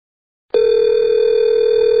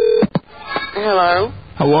Hello?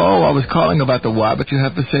 Hello, I was calling about the wabbits you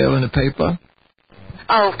have for sale in the paper.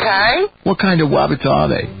 Okay. What kind of wabbits are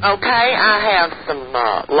they? Okay, I have some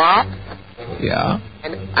lops. Yeah?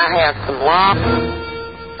 And I have some lops,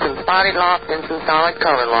 some spotted lops, and some solid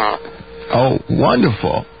color lops. Oh,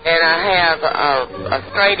 wonderful. And I have a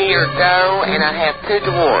straight-eared doe, and I have two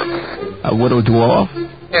dwarfs. A widow dwarf?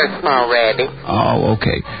 They're small rabbits. Oh,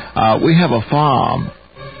 okay. We have a farm,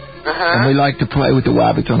 and we like to play with the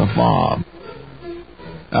wabbits on the farm.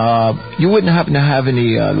 You wouldn't happen to have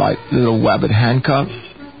any, like, little wabbit handcuffs?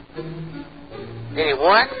 Any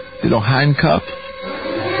what? Little handcuffs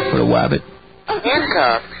for the wabbit?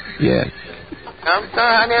 Handcuffs? Yes. I'm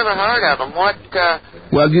sorry, I never heard of them. What,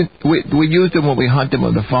 Well, we use them when we hunt them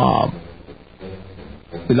on the farm.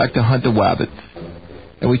 We like to hunt the wabbits.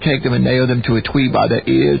 And we take them and nail them to a tree by their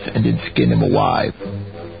ears and then skin them alive.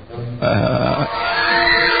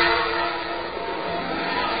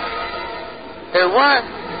 There what?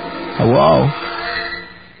 Hello?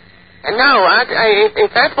 No,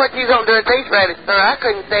 if that's what you're going to do with these rabbits, sir, I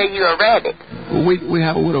couldn't say you a rabbit. We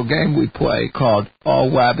have a little game we play called All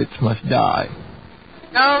Wabbits Must Die.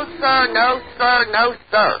 No, sir, no, sir, no,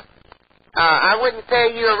 sir. I wouldn't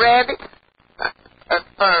sell you a rabbit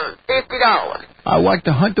for $50. I like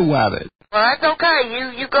to hunt the wabbit. Well, that's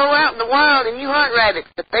okay. You go out in the wild and you hunt rabbits,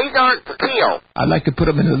 but these aren't for kill. I like to put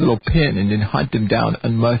them in a little pen and then hunt them down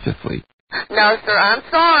unmercifully. No, sir, I'm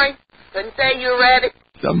sorry. Couldn't sell you a rabbit.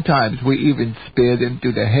 Sometimes we even spear them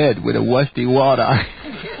through the head with a rusty water.